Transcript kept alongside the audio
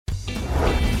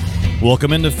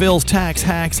Welcome into Phil's Tax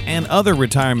Hacks and Other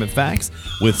Retirement Facts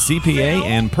with CPA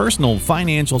and personal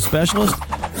financial specialist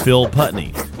Phil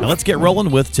Putney. Now let's get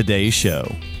rolling with today's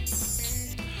show.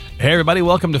 Hey everybody,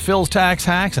 welcome to Phil's Tax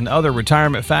Hacks and Other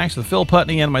Retirement Facts with Phil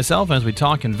Putney and myself as we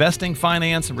talk investing,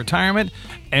 finance, and retirement.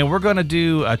 And we're going to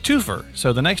do a twofer.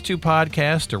 So the next two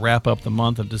podcasts to wrap up the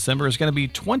month of December is going to be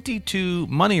 22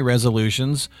 money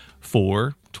resolutions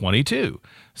for 22.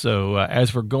 So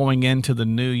as we're going into the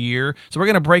new year, so we're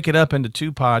going to break it up into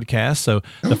two podcasts. So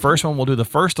the first one, we'll do the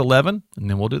first 11, and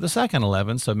then we'll do the second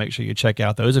 11. So make sure you check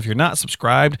out those. If you're not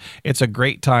subscribed, it's a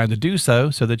great time to do so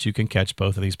that you can catch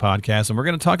both of these podcasts. And we're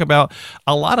going to talk about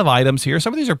a lot of items here.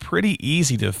 Some of these are pretty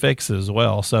easy to fix as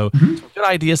well. So some good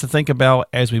ideas to think about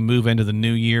as we move into the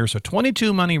new year. So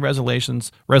 22 money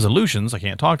resolutions, I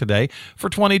can't talk today, for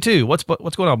 22. What's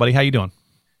going on, buddy? How you doing?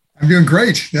 I'm doing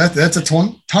great. That's a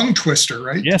tongue twister,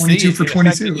 right? Yes, 22 for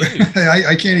 22.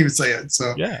 I can't even say it.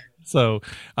 So yeah. So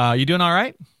you doing all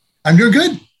right? I'm doing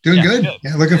good. Good.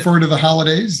 Yeah, looking forward to the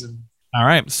holidays. All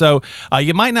right. So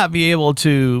you might not be able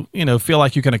to, feel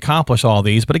like you can accomplish all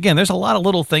these, but again, there's a lot of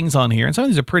little things on here and some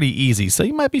of these are pretty easy. So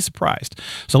you might be surprised.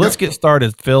 So let's get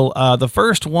started, Phil. The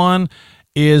first one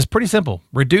is pretty simple.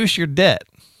 Reduce your debt.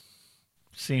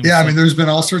 There's been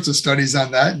all sorts of studies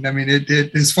on that. And it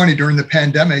is funny, during the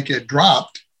pandemic, it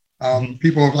dropped.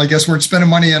 People, I guess, weren't spending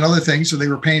money on other things, so they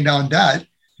were paying down debt.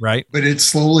 Right. But it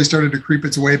slowly started to creep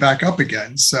its way back up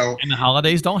again. So, and the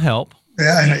holidays don't help.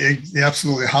 Yeah,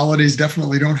 absolutely. Holidays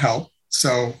definitely don't help.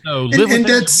 So live within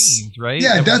your means, right?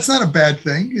 Yeah, that's not a bad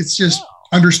thing. It's just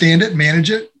understand it,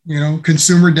 manage it.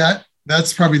 Consumer debt,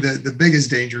 that's probably the biggest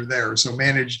danger there. So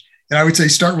manage. And I would say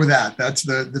start with that. That's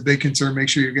the big concern. Make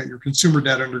sure you get your consumer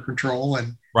debt under control,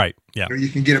 and right, yeah, you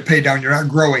can get it paid down. You're not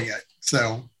growing it.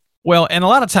 So well, and a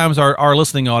lot of times our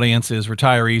listening audience is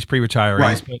retirees, pre-retirees,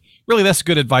 right. But really that's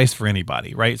good advice for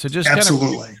anybody, right? So just absolutely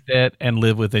kind of reduce debt and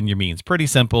live within your means. Pretty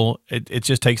simple. It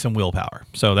just takes some willpower.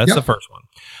 So that's the first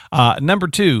one. Number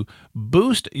two,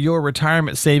 boost your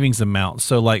retirement savings amount.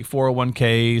 So like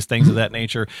 401ks, things of that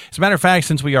nature. As a matter of fact,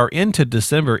 since we are into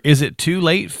December, is it too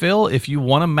late, Phil, if you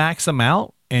want to max them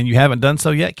out and you haven't done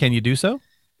so yet? Can you do so?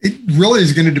 It really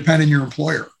is going to depend on your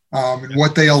employer. And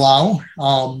what they allow,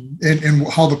 and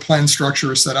how the plan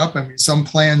structure is set up. Some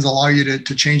plans allow you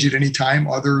to change it anytime.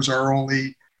 Others are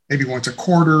only maybe once a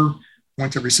quarter,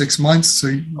 once every 6 months. So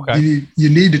you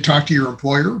need to talk to your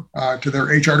employer, to their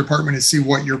HR department, and see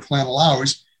what your plan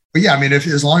allows. But yeah, if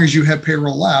as long as you have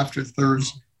payroll left, if there's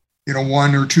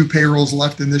one or two payrolls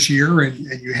left in this year, and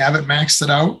you haven't maxed it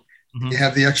out, you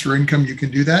have the extra income, you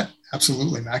can do that.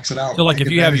 Absolutely, max it out. So like if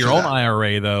you have your own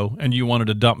IRA though, and you wanted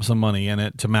to dump some money in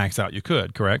it to max out, you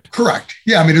could, correct? Correct.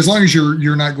 Yeah, as long as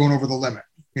you're not going over the limit,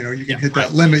 you can hit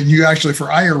that limit. And you actually,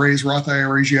 for IRAs, Roth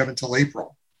IRAs, you have until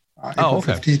April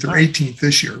 15th or 18th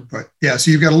this year. But yeah, so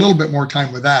you've got a little bit more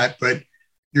time with that. But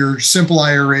your simple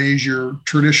IRAs, your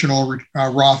traditional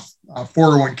Roth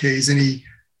 401ks, any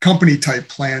company type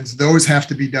plans, those have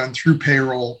to be done through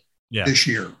payroll this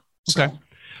year. Okay. So,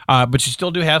 but you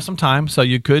still do have some time, so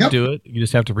you could do it. You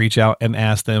just have to reach out and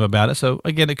ask them about it. So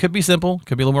again, it could be simple,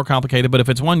 could be a little more complicated, but if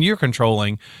it's one you're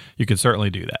controlling, you can certainly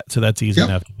do that. So that's easy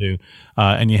enough to do.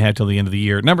 And you have till the end of the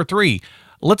year. Number three,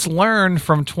 let's learn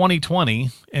from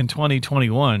 2020 and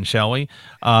 2021, shall we?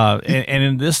 And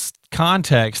in this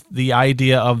context, the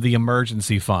idea of the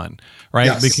emergency fund, right?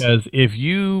 Yes. Because if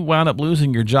you wound up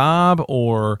losing your job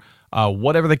or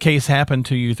whatever the case happened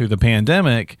to you through the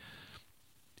pandemic,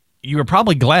 you were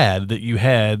probably glad that you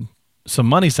had some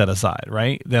money set aside,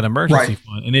 right? That emergency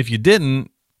fund. And if you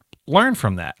didn't, learn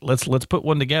from that. Let's put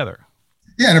one together.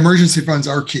 Yeah, and emergency funds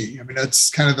are key. That's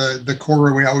kind of the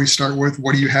core we always start with.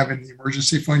 What do you have in the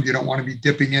emergency fund? You don't want to be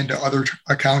dipping into other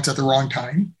accounts at the wrong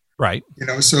time. Right.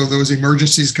 So those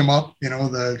emergencies come up,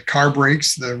 the car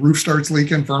breaks, the roof starts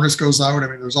leaking, furnace goes out.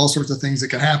 There's all sorts of things that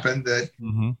can happen that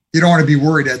you don't want to be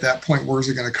worried at that point. Where's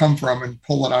it going to come from, and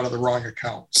pull it out of the wrong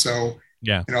account? So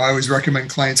yeah, I always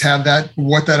recommend clients have that.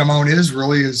 What that amount is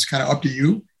really is kind of up to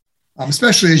you,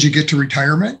 especially as you get to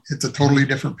retirement. It's a totally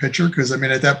different picture because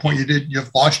at that point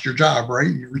you've lost your job, right?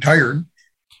 You retired,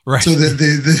 right? So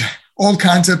the old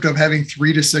concept of having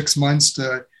 3 to 6 months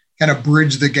to kind of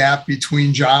bridge the gap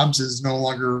between jobs is no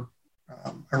longer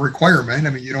a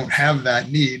requirement. You don't have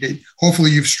that need. Hopefully,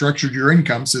 you've structured your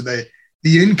income so that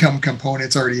the income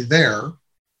component's already there.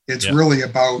 It's really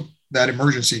about that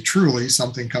emergency. Truly,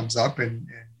 something comes up and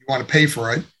you want to pay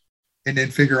for it, and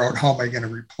then figure out how am I going to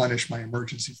replenish my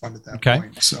emergency fund at that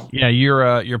point. So yeah,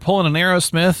 you're pulling an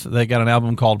Aerosmith. They got an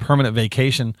album called Permanent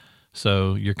Vacation.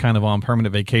 So you're kind of on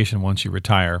permanent vacation once you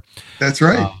retire. That's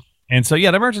right. And so,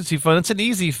 yeah, the emergency fund, it's an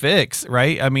easy fix,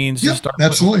 right? Just start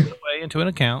absolutely. putting it away everybody into an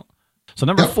account. So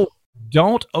number 4,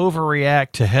 don't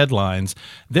overreact to headlines.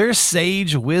 There's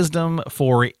sage wisdom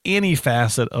for any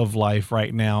facet of life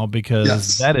right now,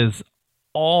 because that is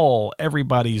all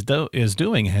everybody's has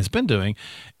been doing,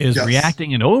 is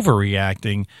reacting and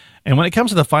overreacting. And when it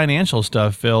comes to the financial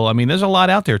stuff, Phil, I mean, there's a lot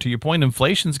out there. To your point,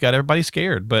 inflation's got everybody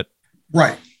scared, but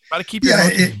try to keep your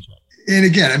emotions. And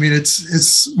again, I mean,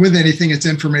 it's with anything, it's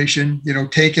information,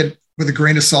 take it with a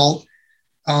grain of salt.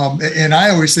 And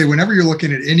I always say, whenever you're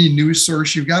looking at any news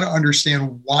source, you've got to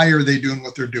understand, why are they doing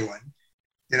what they're doing?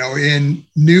 In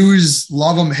news,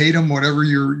 love them, hate them, whatever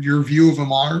your view of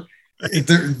them are.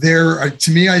 They're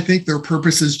to me, I think their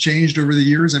purpose has changed over the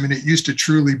years. I mean, it used to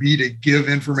truly be to give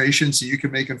information so you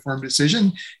can make informed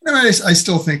decision. And I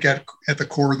still think at the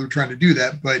core they're trying to do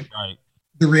that, but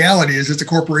the reality is it's a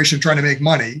corporation trying to make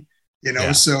money.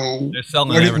 So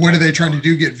what are they trying to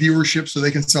do? Get viewership so they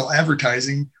can sell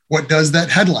advertising. What does that?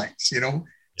 Headlines,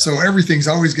 So everything's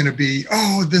always going to be,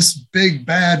 this big,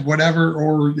 bad, whatever.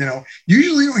 Or,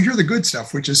 usually you don't hear the good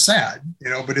stuff, which is sad,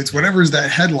 but it's whatever's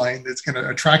that headline that's going to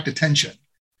attract attention.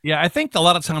 Yeah. I think a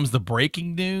lot of times the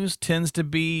breaking news tends to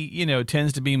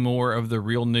be more of the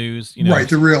real news, Right.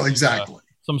 The real, exactly.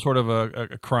 Some sort of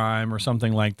a crime or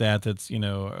something like that. That's,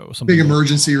 some big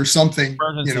emergency or something,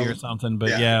 or something.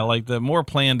 But like the more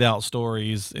planned out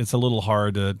stories, it's a little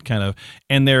hard to kind of,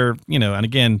 and they're, and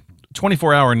again,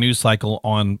 24-hour news cycle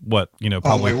on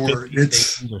probably 50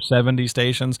 stations or 70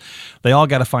 stations. They all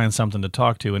got to find something to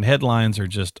talk to. And headlines are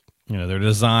just, they're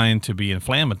designed to be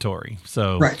inflammatory.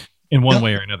 So in one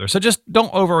way or another. So just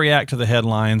don't overreact to the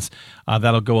headlines.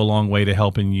 That'll go a long way to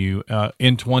helping you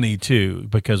in 22,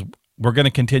 because we're going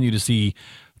to continue to see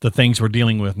the things we're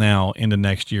dealing with now into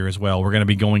next year as well. We're going to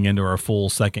be going into our full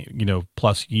second,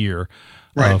 plus year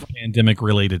of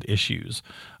pandemic-related issues.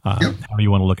 How do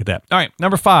you want to look at that? All right,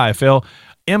 number 5, Phil,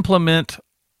 implement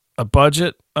a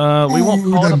budget. We won't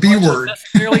call it a B word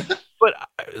necessarily, but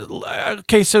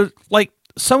okay. So like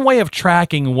some way of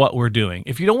tracking what we're doing.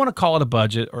 If you don't want to call it a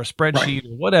budget or a spreadsheet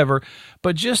or whatever,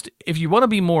 but just if you want to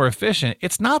be more efficient,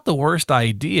 it's not the worst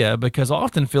idea, because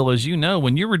often, Phil, as you know,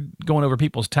 when you were going over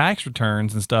people's tax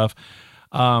returns and stuff,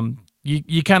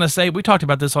 you kind of say, we talked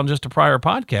about this on just a prior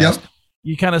podcast.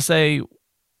 You kind of say,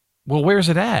 well, where's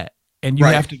it at? And you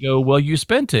have to go, well, you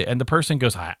spent it. And the person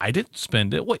goes, I didn't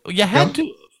spend it. Well, you had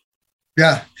to.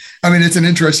 Yeah. I mean, it's an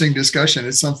interesting discussion.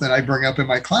 It's something I bring up in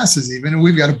my classes even. And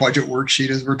we've got a budget worksheet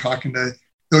as we're talking to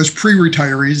those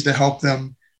pre-retirees to help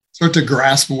them start to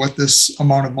grasp what this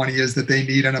amount of money is that they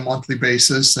need on a monthly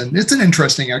basis. And it's an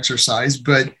interesting exercise,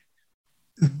 but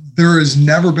there has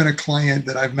never been a client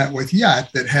that I've met with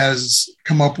yet that has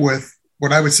come up with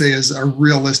what I would say is a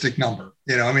realistic number.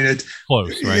 I mean, it's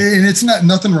close, right? And it's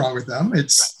nothing wrong with them.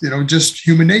 It's, just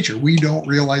human nature. We don't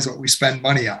realize what we spend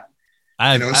money on.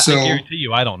 I guarantee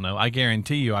you, I don't know. I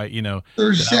guarantee you,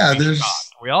 there's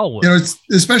we all would. It's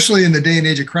especially in the day and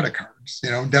age of credit cards,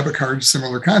 debit cards,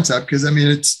 similar concept. Because I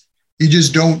mean, you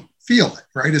just don't feel it,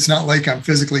 right? It's not like I'm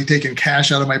physically taking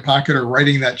cash out of my pocket or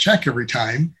writing that check every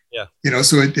time. Yeah.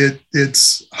 So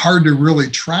it's hard to really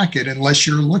track it unless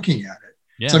you're looking at it.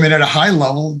 Yeah. So I mean, at a high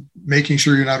level, making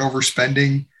sure you're not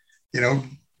overspending,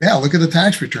 look at the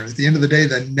tax return. At the end of the day,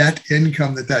 the net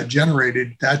income that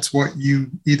generated, that's what you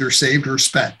either saved or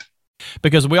spent.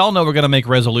 Because we all know we're going to make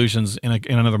resolutions in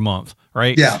another month,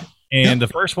 right? Yeah. And the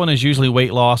first one is usually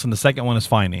weight loss, and the second one is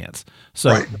finance.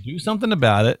 So do something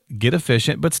about it, get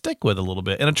efficient, but stick with it a little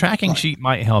bit. And a tracking sheet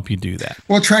might help you do that.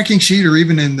 Well, tracking sheet, or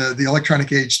even in the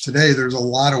electronic age today, there's a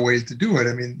lot of ways to do it.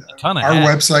 I mean, our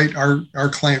website, our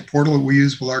client portal that we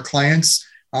use with our clients,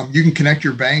 you can connect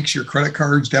your banks, your credit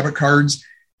cards, debit cards,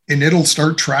 and it'll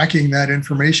start tracking that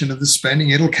information of the spending.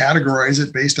 It'll categorize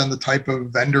it based on the type of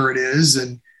vendor it is.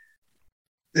 And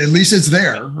at least it's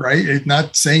there, right? It's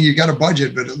not saying you got a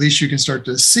budget, but at least you can start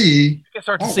to see,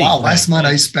 wow, last month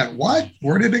I spent what?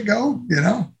 Where did it go?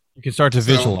 You can start to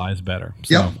visualize better.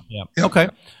 So, Yep. Okay.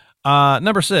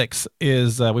 Number 6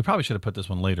 is, we probably should have put this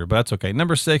one later, but that's okay.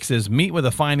 Number 6 is meet with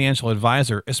a financial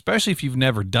advisor, especially if you've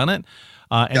never done it.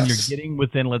 And you're getting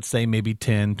within, let's say, maybe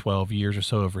 10, 12 years or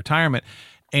so of retirement.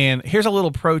 And here's a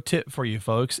little pro tip for you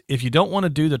folks. If you don't want to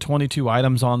do the 22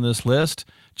 items on this list,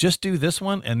 just do this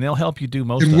one and they'll help you do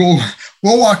most of it.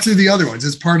 We'll walk through the other ones.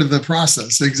 It's part of the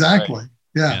process. Exactly.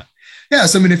 Right. Yeah.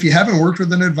 So, I mean, if you haven't worked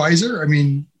with an advisor, I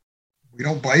mean, we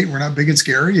don't bite. We're not big and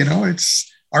scary.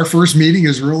 It's our first meeting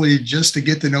is really just to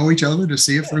get to know each other, to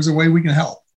see if there's a way we can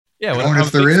help. Yeah. And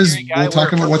if there is, we'll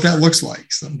talk about what that looks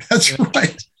like. So that's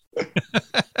right.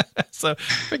 So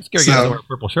big scary guy wear a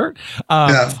purple shirt.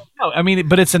 No, I mean,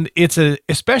 but it's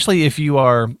especially if you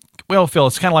are, well, Phil,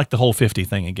 it's kind of like the whole 50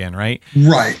 thing again, right?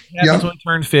 Right. When we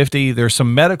turn 50, there's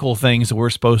some medical things that we're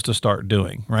supposed to start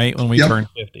doing, right? When we turn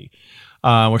 50.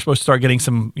 We're supposed to start getting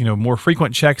some, more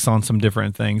frequent checks on some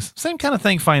different things. Same kind of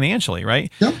thing financially,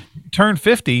 right? Yep. Turn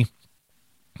 50.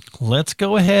 Let's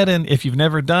go ahead and, if you've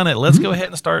never done it, let's go ahead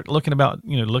and start looking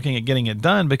at getting it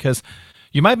done, because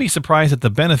you might be surprised at the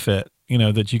benefit,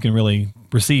 that you can really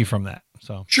receive from that.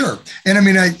 So sure. And I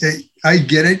mean, I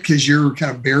get it, because you're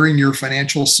kind of bearing your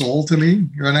financial soul to me,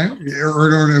 or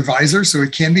an advisor. So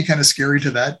it can be kind of scary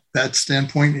to that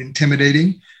standpoint,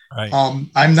 intimidating. Right.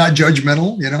 I'm not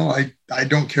judgmental. I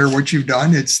don't care what you've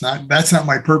done. That's not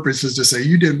my purpose, is to say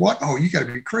you did what? Oh, you got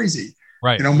to be crazy.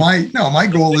 Right. My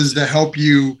goal is to help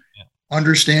you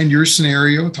understand your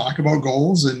scenario, talk about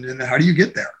goals, and how do you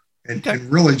get there, and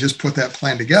really just put that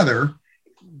plan together.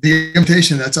 The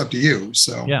implementation, that's up to you.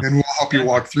 So, and we'll help you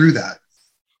walk through that.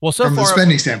 Well, so from far, the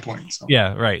spending standpoint. So.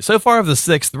 Yeah, right. So far of the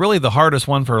 6, really the hardest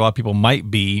one for a lot of people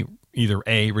might be either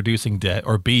A, reducing debt,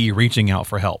 or B, reaching out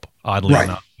for help, oddly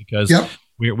enough, because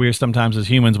we're sometimes, as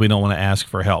humans, we don't want to ask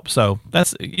for help. So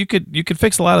that's, you could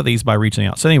fix a lot of these by reaching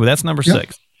out. So anyway, that's number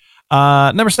 6.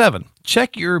 Number 7,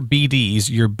 check your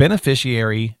BDs, your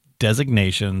beneficiary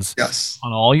designations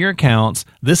on all your accounts.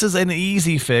 This is an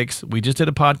easy fix. We just did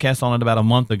a podcast on it about a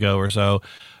month ago or so.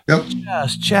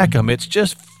 Just check them. It's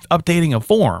just updating a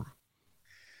form.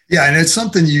 Yeah. And it's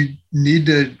something you need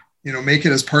to, make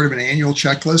it as part of an annual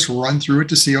checklist, run through it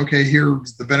to see, okay,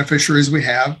 here's the beneficiaries we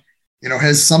have.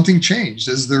 Has something changed?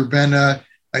 Has there been a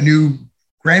new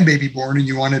grandbaby born and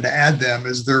you wanted to add them?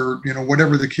 Is there,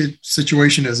 whatever the kid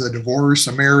situation is, a divorce,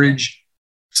 a marriage,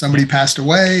 somebody passed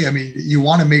away? I mean, you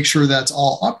want to make sure that's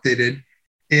all updated,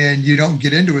 and you don't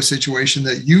get into a situation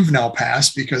that you've now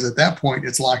passed, because at that point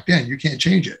it's locked in. You can't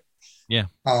change it. Yeah.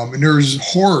 And there's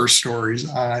horror stories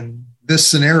on this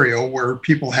scenario where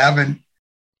people haven't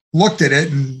looked at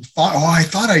it and thought, oh, I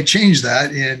thought I changed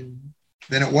that, and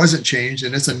then it wasn't changed.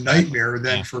 And it's a nightmare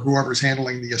then for whoever's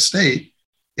handling the estate.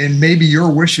 And maybe your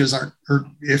wishes aren't, or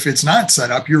if it's not set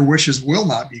up, your wishes will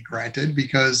not be granted,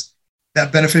 because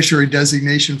that beneficiary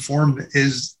designation form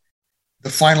is the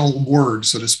final word,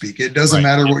 so to speak. It doesn't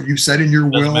matter what you said in your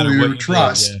will or your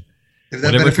trust. If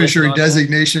that beneficiary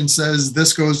designation says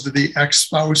this goes to the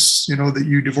ex-spouse, that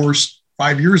you divorced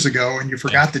 5 years ago and you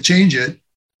forgot to change it,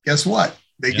 guess what?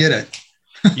 They get it.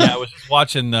 I was just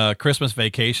watching Christmas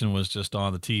Vacation was just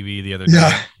on the TV the other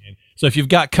day. So if you've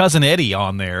got Cousin Eddie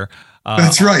on there,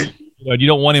 that's right. You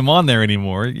don't want him on there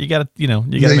anymore. You got to,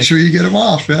 make sure you get him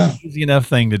off. Yeah. Easy enough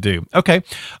thing to do. Okay.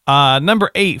 Number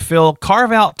 8, Phil,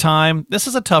 carve out time. This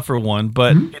is a tougher one,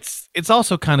 but it's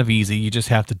also kind of easy. You just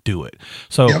have to do it.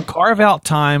 So carve out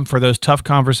time for those tough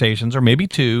conversations, or maybe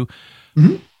 2,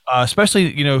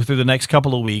 especially, through the next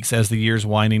couple of weeks as the year's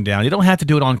winding down. You don't have to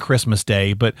do it on Christmas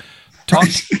Day, but talk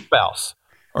to your spouse,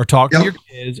 or talk to your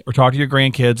kids, or talk to your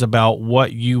grandkids about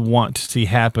what you want to see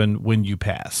happen when you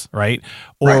pass, right?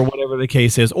 Or whatever the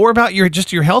case is, or about your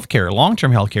healthcare,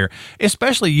 long-term healthcare,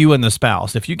 especially you and the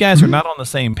spouse. If you guys are not on the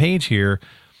same page here,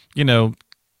 do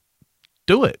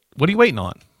it. What are you waiting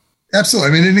on? Absolutely.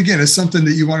 I mean, and again, it's something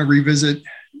that you want to revisit,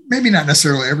 maybe not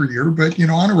necessarily every year, but,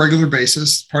 on a regular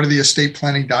basis. Part of the estate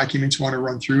planning documents you want to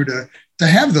run through to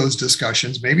have those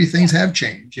discussions. Maybe things have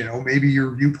changed, maybe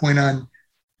your viewpoint on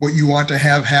what you want to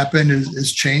have happen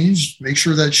is changed. Make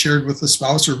sure that's shared with the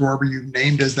spouse or whoever you've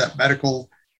named as that medical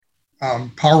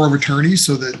power of attorney,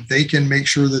 so that they can make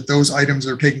sure that those items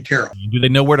are taken care of. Do they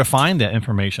know where to find that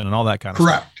information and all that kind of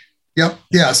stuff? Correct. Yep.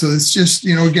 Yeah. So it's just,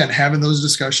 again, having those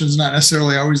discussions, not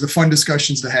necessarily always the fun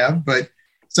discussions to have, but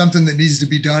something that needs to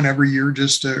be done every year,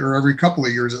 or every couple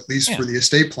of years, at least for the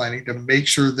estate planning, to make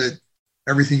sure that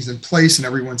everything's in place and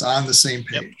everyone's on the same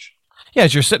page. Yeah,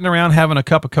 as you're sitting around having a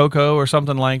cup of cocoa or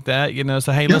something like that,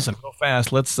 say, hey, listen, real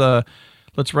fast,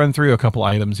 let's run through a couple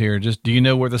items here. Just, do you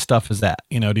know where the stuff is at?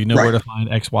 Do you know where to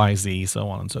find X, Y, Z, so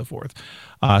on and so forth.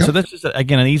 So that's just,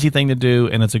 again, an easy thing to do,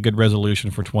 and it's a good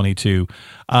resolution for 22.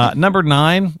 Number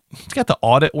 9, it's got the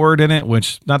audit word in it,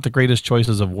 which not the greatest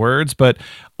choices of words, but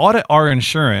audit our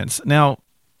insurance. Now,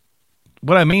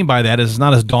 what I mean by that is it's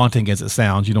not as daunting as it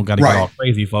sounds. You don't got to get all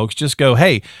crazy, folks. Just go,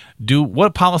 hey,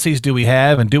 what policies do we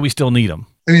have, and do we still need them?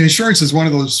 I mean, insurance is one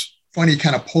of those funny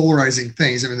kind of polarizing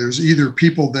things. I mean, there's either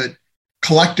people that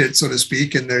collect it, so to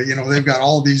speak, and they've got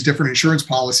all these different insurance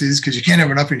policies because you can't have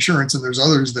enough insurance, and there's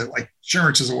others that like,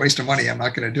 insurance is a waste of money, I'm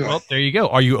not going to do it. Well, there you go.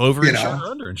 Are you overinsured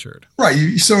or underinsured?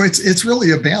 Right. So it's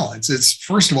really a balance. It's,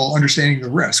 first of all, understanding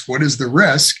the risk. What is the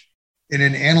risk? And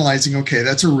then analyzing, okay,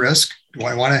 that's a risk. Do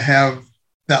I want to have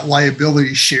that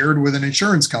liability shared with an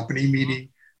insurance company, meaning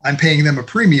I'm paying them a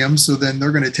premium, so then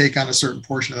they're going to take on a certain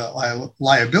portion of that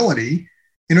liability.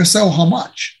 So how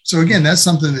much? So again, that's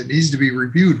something that needs to be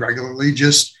reviewed regularly,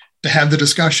 just to have the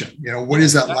discussion. What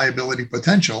is that liability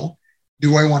potential?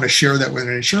 Do I want to share that with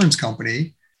an insurance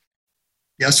company?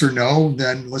 Yes or no?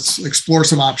 Then let's explore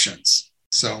some options.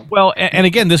 So, well, and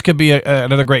again, this could be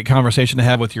another great conversation to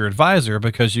have with your advisor,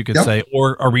 because you could say,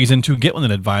 or a reason to get with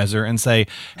an advisor and say,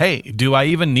 hey, do I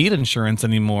even need insurance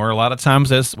anymore? A lot of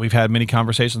times, as we've had many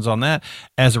conversations on that,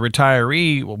 as a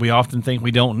retiree, we often think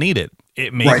we don't need it.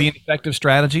 It may be an effective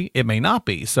strategy. It may not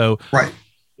be. So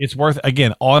it's worth,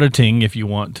 again, auditing, if you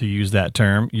want to use that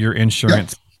term, your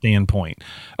insurance standpoint.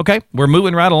 Okay, we're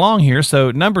moving right along here.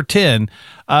 So number 10,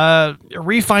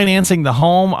 refinancing the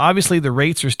home. Obviously, the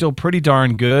rates are still pretty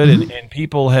darn good, and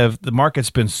people the market's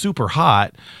been super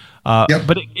hot.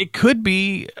 But it could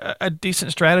be a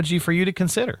decent strategy for you to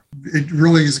consider. It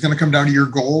really is going to come down to your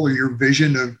goal or your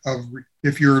vision of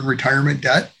if you're in retirement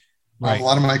debt. A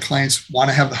lot of my clients want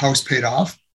to have the house paid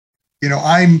off.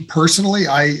 I'm personally,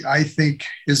 I think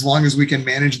as long as we can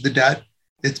manage the debt,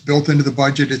 it's built into the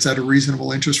budget, it's at a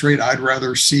reasonable interest rate, I'd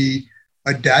rather see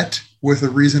a debt with a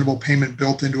reasonable payment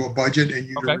built into a budget and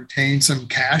you to retain some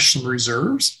cash, some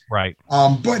reserves. Right.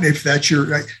 But if that's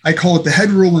I call it the head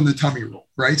rule and the tummy rule,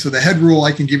 right? So the head rule,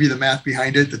 I can give you the math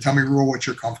behind it. The tummy rule, what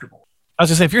you're comfortable with. I was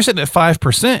going to say, if you're sitting at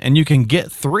 5% and you can get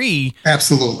 3%.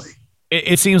 Absolutely.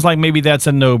 It seems like maybe that's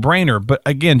a no-brainer. But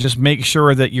again, just make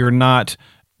sure that you're not,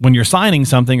 when you're signing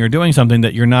something or doing something,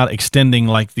 that you're not extending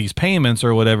like these payments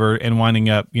or whatever and winding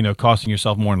up, costing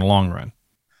yourself more in the long run.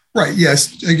 Right.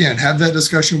 Yes. Again, have that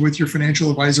discussion with your financial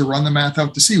advisor, run the math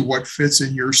out to see what fits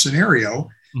in your scenario.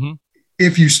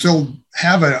 If you still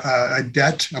have a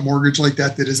debt, a mortgage like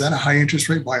that is at a high interest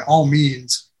rate, by all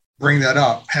means, bring that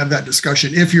up, have that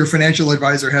discussion. If your financial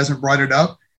advisor hasn't brought it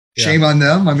up, shame on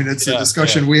them. I mean, it's a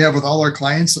discussion we have with all our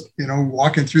clients,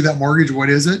 walking through that mortgage. What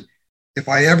is it? If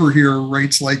I ever hear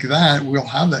rates like that, we'll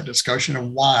have that discussion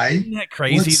of why. Isn't that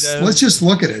crazy, though? Let's just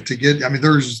look at it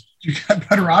you got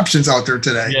better options out there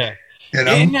today. Yeah.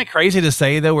 Isn't that crazy to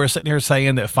say, though? We're sitting here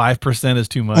saying that 5% is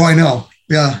too much. Oh, I know.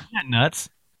 Yeah. Isn't that nuts?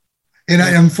 And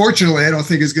unfortunately, I don't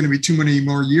think it's going to be too many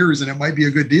more years, and it might be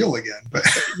a good deal again. But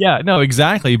yeah, no,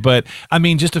 exactly. But I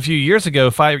mean, just a few years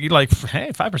ago, you're like, hey,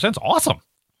 5% is awesome.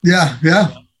 Yeah.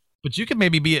 But you could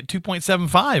maybe be at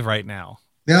 2.75 right now.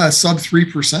 Yeah, sub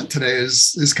 3% today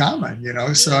is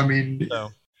common, So I mean,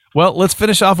 well, let's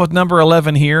finish off with number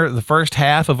 11 here, the first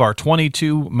half of our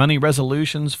 22 money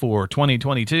resolutions for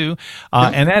 2022,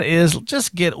 and that is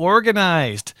just get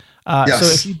organized. So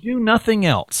if you do nothing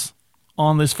else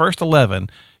on this first 11,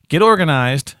 get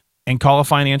organized and call a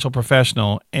financial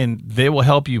professional, and they will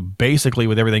help you basically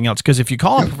with everything else. Because if you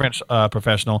call a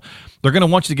professional, they're going to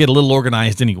want you to get a little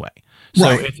organized anyway. So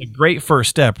it's a great first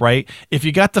step, right? If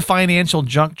you got the financial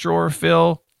junk drawer,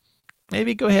 Phil,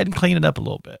 maybe go ahead and clean it up a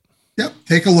little bit. Yep.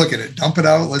 Take a look at it, dump it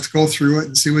out. Let's go through it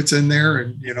and see what's in there,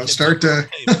 and start to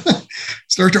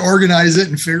organize it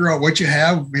and figure out what you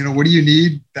have. What do you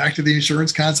need? Back to the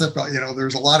insurance concept.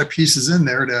 There's a lot of pieces in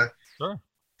there to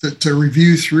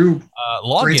review through.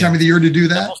 Great time of the year to do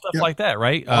that. Stuff like that,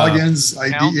 right? Logins,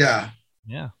 ID, yeah.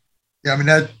 I mean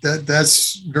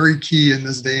that's very key in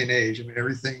this day and age. I mean,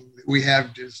 everything that we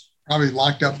have is probably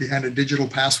locked up behind a digital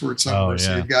password somewhere.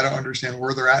 So you've got to understand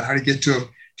where they're at, how to get to them.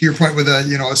 To your point with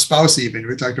a spouse, even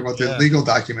we talked about the legal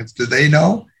documents. Do they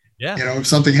know? Yeah. If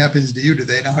something happens to you, do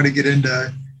they know how to get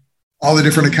into all the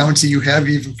different accounts that you have,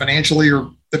 even financially, or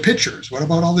the pictures? What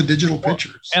about all the digital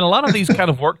pictures? And a lot of these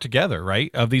kind of work together, right?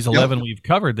 Of these 11 we've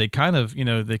covered, they kind of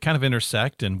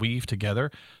intersect and weave together.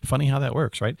 Funny how that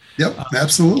works, right? Yep,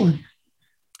 absolutely.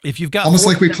 If you've got almost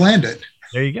like we planned it.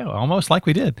 There you go. Almost like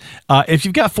we did. If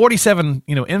you've got 47,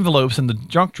 envelopes in the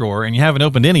junk drawer and you haven't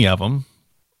opened any of them,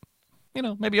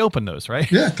 maybe open those,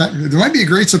 right? Yeah. There might be a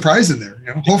great surprise in there.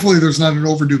 Hopefully there's not an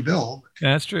overdue bill.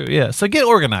 Yeah, that's true. Yeah. So get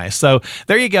organized. So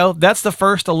there you go. That's the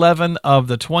first 11 of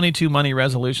the 22 money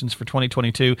resolutions for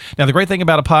 2022. Now, the great thing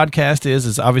about a podcast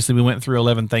is obviously we went through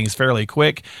 11 things fairly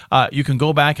quick. You can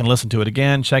go back and listen to it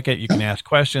again, check it. You can ask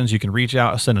questions. You can reach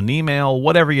out, send an email,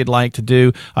 whatever you'd like to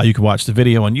do. You can watch the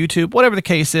video on YouTube, whatever the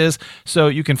case is. So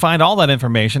you can find all that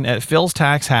information at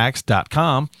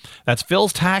philstaxhacks.com. That's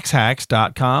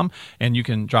philstaxhacks.com. And you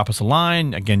can drop us a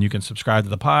line. Again, you can subscribe to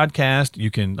the podcast. You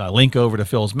can link over to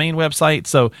Phil's main website.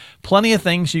 So plenty of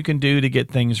things you can do to get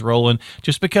things rolling.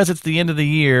 Just because it's the end of the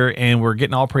year and we're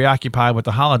getting all preoccupied with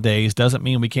the holidays doesn't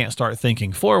mean we can't start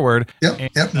thinking forward.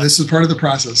 Yep. This is part of the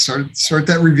process. Start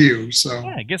that review. So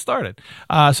yeah, get started.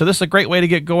 So this is a great way to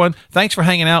get going. Thanks for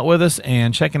hanging out with us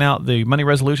and checking out the money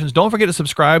resolutions. Don't forget to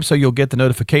subscribe so you'll get the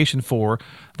notification for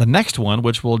the next one,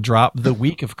 which will drop the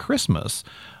week of Christmas.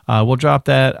 We'll drop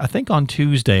that, I think, on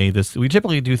Tuesday. We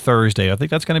typically do Thursday. I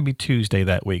think that's going to be Tuesday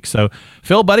that week. So,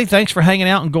 Phil, buddy, thanks for hanging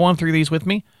out and going through these with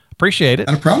me. Appreciate it.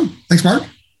 Not a problem. Thanks, Mark.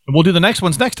 And we'll do the next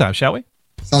ones next time, shall we?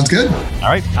 Sounds good. All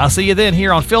right. I'll see you then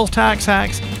here on Phil's Tax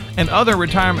Hacks and Other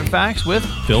Retirement Facts with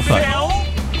Phil Putney.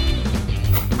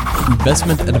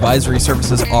 Investment advisory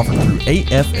services offered through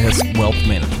AFS Wealth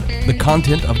Management. The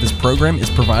content of this program is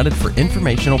provided for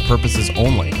informational purposes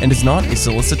only and is not a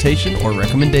solicitation or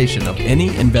recommendation of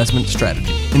any investment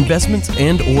strategy. Investments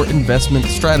and/or investment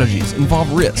strategies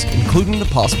involve risk, including the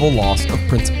possible loss of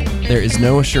principal. There is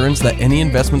no assurance that any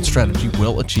investment strategy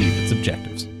will achieve its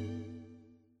objectives.